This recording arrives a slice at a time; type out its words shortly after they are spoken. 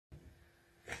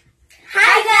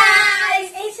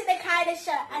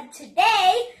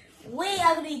we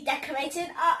are going to be decorating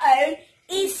our own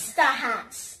Easter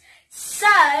hats. So,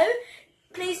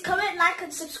 please comment, like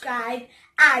and subscribe.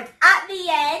 And at the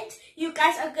end, you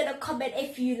guys are going to comment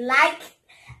if you like,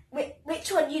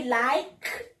 which one you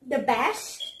like the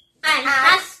best. And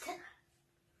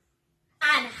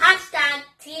hashtag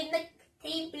team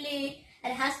blue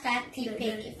and hashtag team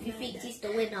pink if you think he's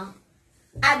the winner.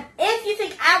 And if you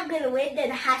think I'm going to win,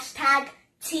 then hashtag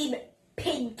team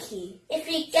pinky. If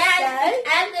you guys think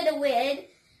I'm going to win,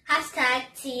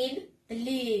 hashtag team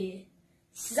blue.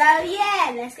 So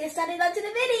yeah, let's get started onto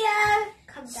the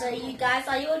video. So you guys,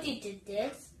 I already did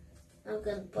this. I'm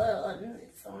going to put it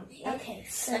on here. Okay,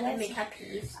 so let me make happy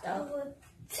Easter. I want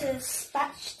to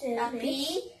spatch the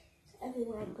happy.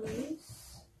 Everywhere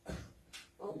blues.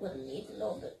 I'm going to need a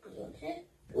little bit blue on here.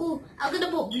 Ooh, I'm going to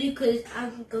put blue because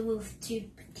I'm going with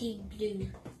team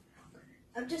blue.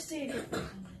 I'm just doing it.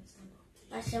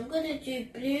 Actually, I'm going to do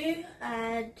blue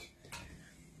and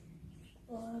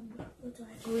what do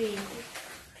I do? green.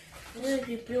 I'm going to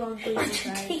do blue and green, you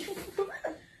guys.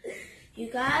 You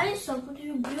guys, so I'm going to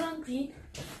do blue and green.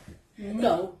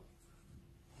 No.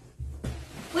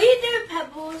 What are you doing,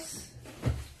 Pebbles?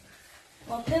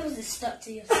 Well, Pebbles is stuck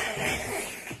to your stomach.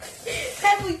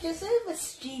 Pebbles, you're so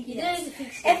mischievous.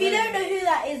 If you don't know who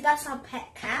that is, that's our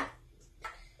pet cat.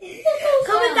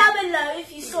 Comment down below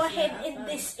if you saw him in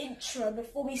this intro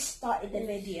before we started the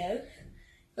video.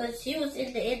 But he was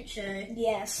in the intro.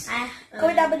 Yes.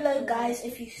 Comment down below, guys,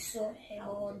 if you saw him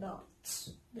or not.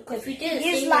 Because he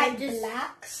is like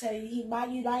black, so you might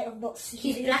have not seen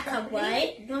him. He's black and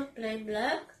white, not plain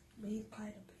black. He's kind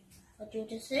of black. What do you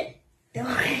just say? Don't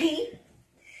worry.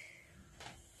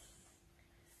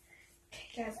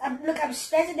 Guys, I'm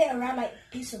spreading it around like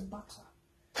a piece of butter.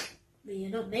 But you're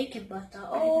not making butter.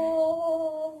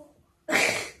 Oh.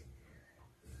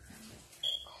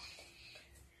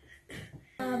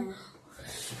 I'm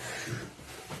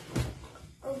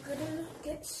gonna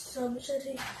get some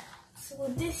ready. So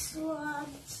this one,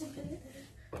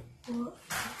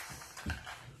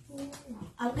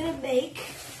 I'm gonna make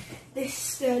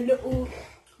this little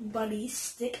bunny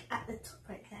stick at the top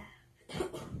right there.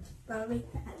 But I'll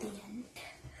make that at the end.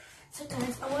 So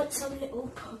guys, I want some little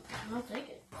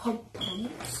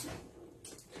pom-poms.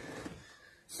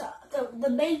 So the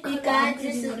main you guys,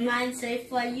 this is mine so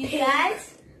far. You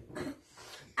guys,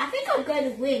 I think I'm going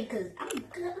to win because I'm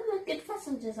a good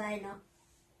fashion designer.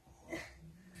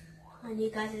 And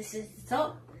you guys, this is the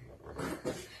top.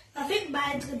 I think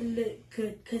mine's gonna look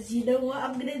good because you know what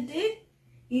I'm gonna do.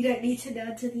 You don't need to know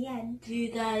until the end. You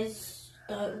guys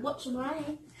don't watch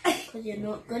mine because you're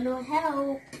not gonna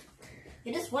help.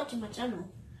 You're just watching my channel.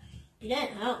 You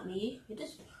don't help me. You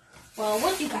just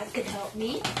what you guys could help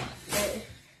me. But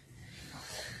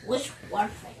which one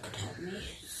thing could help me?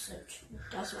 So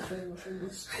that's my favorite from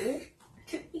the school.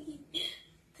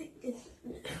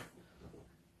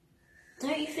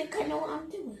 Don't you think I know what I'm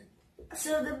doing?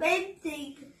 So the main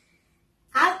thing.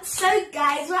 So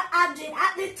guys, what I'm doing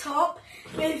at the top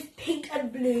with pink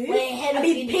and blue.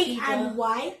 Pink and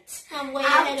white.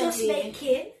 I'm just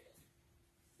making.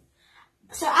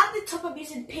 So at the top I'm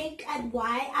using pink and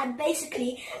white, and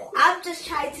basically I'm just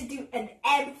trying to do an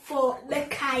M for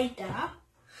Nakida.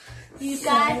 You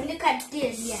guys, look at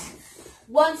this. Yeah.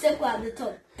 One circle at the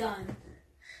top, done.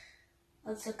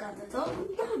 One circle at the top,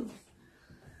 done.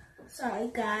 Sorry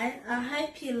guys, I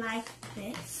hope you like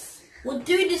this. We'll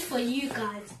do this for you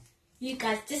guys. You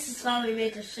guys, this is why we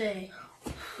made the show.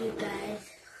 You guys.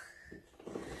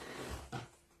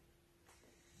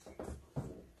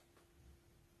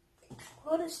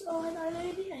 What is on? I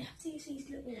have to use these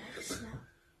little lights now.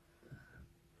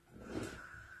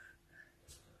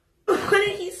 What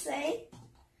did he say?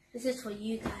 This is for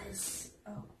you guys.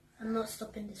 Oh. I'm not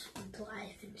stopping this until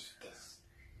I finish this.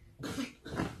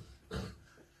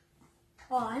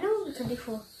 Oh, I know what we can do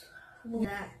for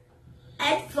that.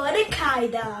 And for the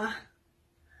Nakida.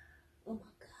 Oh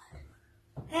my god.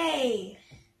 Hey.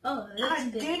 Oh, I'm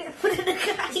doing it for the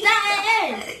Nakida. Is that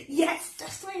an end? Yes.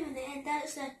 That's not even the end.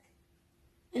 That's a...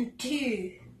 And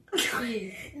two.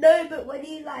 No, but when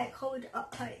you like hold it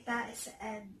up like that, it's an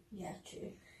M. Yeah,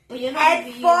 true. But you're not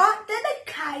and for the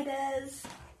Nakidas.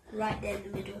 Right there in the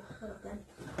middle. Hold up then.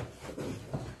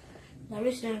 There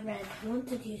is no red. I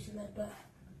wanted to use red, but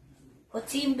for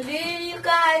Team Blue, you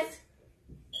guys.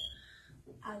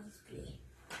 I was blue.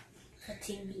 For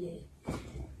Team Blue.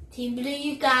 Team Blue,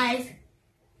 you guys.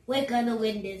 We're gonna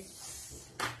win this.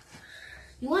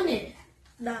 You want it?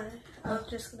 No, I'm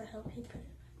just gonna help you put it.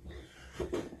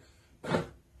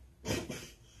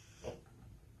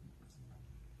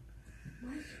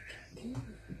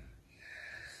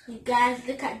 You guys,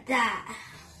 look at that.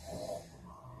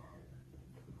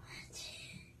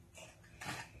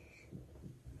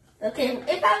 Okay,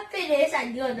 if I'm finished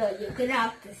and you're not, you're gonna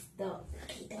have to stop.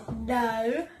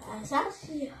 No. That's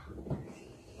you.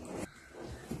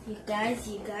 You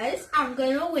guys, I'm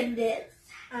gonna win this.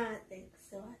 I don't think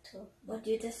so at all. What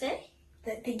did you just say?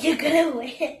 Don't think you're gonna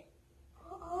win.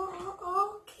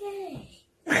 Oh, okay.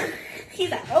 He's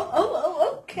like,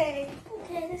 oh, okay.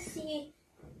 Okay,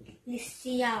 let's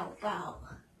see how about.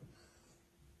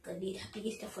 Gonna need Happy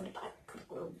Easter for the back.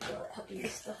 Happy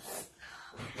Easter.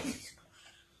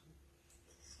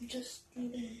 Just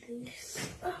doing this.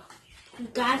 You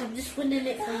guys, I'm just winning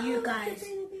it for you guys.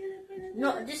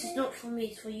 No, this is not for me,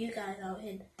 it's for you guys out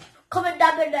here. Comment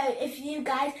down below if you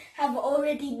guys have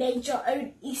already made your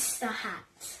own Easter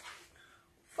hat.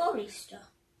 For Easter?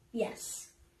 Yes.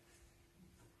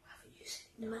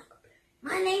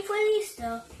 My name for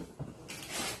Easter.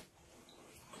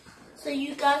 So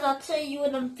you guys, I'll tell you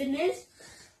when I'm finished.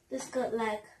 This got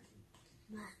like,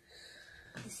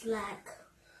 it's like,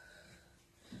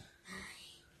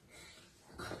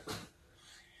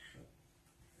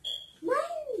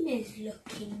 mine is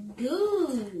looking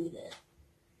good.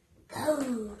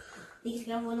 Oh, you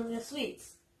can have one of your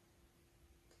sweets.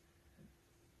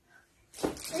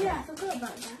 Oh yeah, I forgot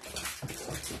about that.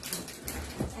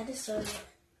 I just saw it.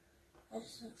 I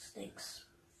just saw sticks.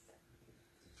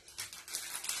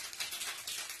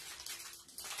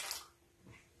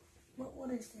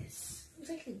 What is this? I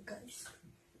think it goes.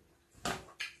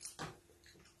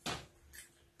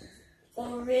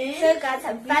 Orange. So guys,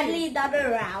 I'm finally done a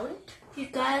round. You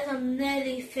guys, I'm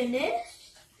nearly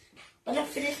finished. When I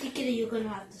finish the kid, you're gonna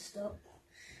have to stop.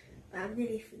 I'm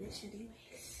nearly finished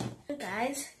anyways. So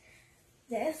guys,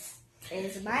 this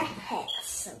is my hair.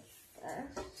 So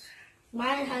first,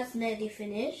 mine has nearly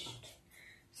finished.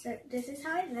 So this is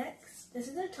how it looks. This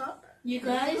is the top. You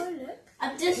guys,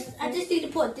 I just need to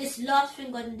put this last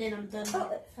thing on, and then I'm done.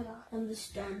 Oh, I'm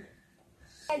just done.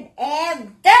 And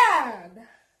I'm done.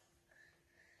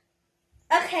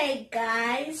 Okay,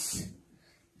 guys.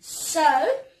 So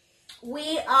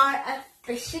we are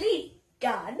officially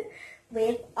done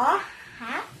with our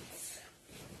hats,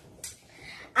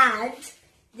 and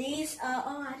these are.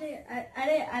 Oh,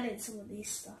 I didn't some of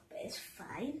these stuff, but it's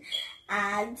fine.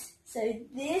 And so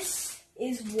this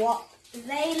is what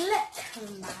they look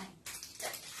like.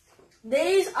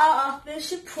 These are our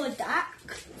official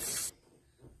products.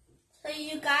 So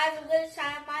you guys, I'm going to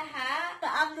try my hat.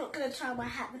 But I'm not going to try my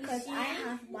hat because I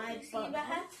have my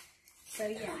bonnet. So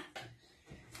yeah.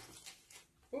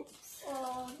 Oops.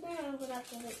 Oh, no, I'm going to have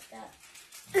to lick that.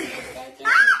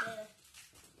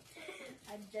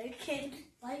 I'm joking.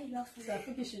 Why are you laughing? So I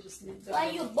think you should just leave that. Why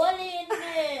are you bullying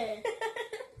me?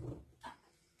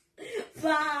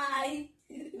 Bye.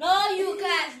 No, you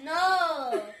guys,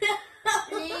 no.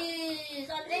 Please,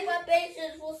 I'll take my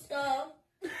patience for stuff.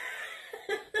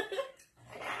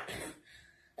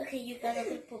 Okay, you guys, I'm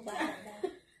going to put my hat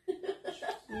down.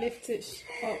 Lift it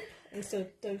up instead of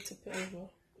don't tip it over.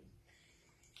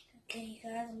 Okay, you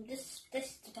guys, this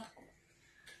is the back.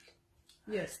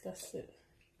 Yes, that's it.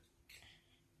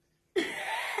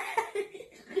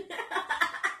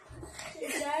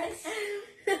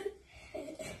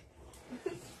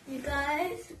 You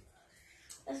guys,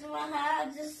 that's my hat. I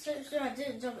just so sure I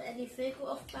didn't drop anything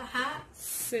off my hat.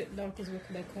 Sit down because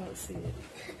I can't see it.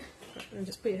 And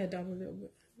just put your head down a little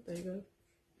bit. There you go.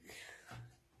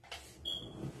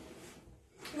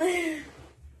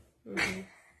 Mm-hmm.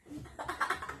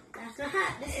 That's my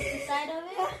hat. This is the side of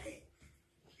it.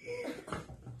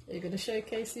 Are you going to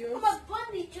showcase yours? I'm a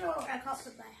bunny joke. I can't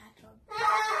put my hat on.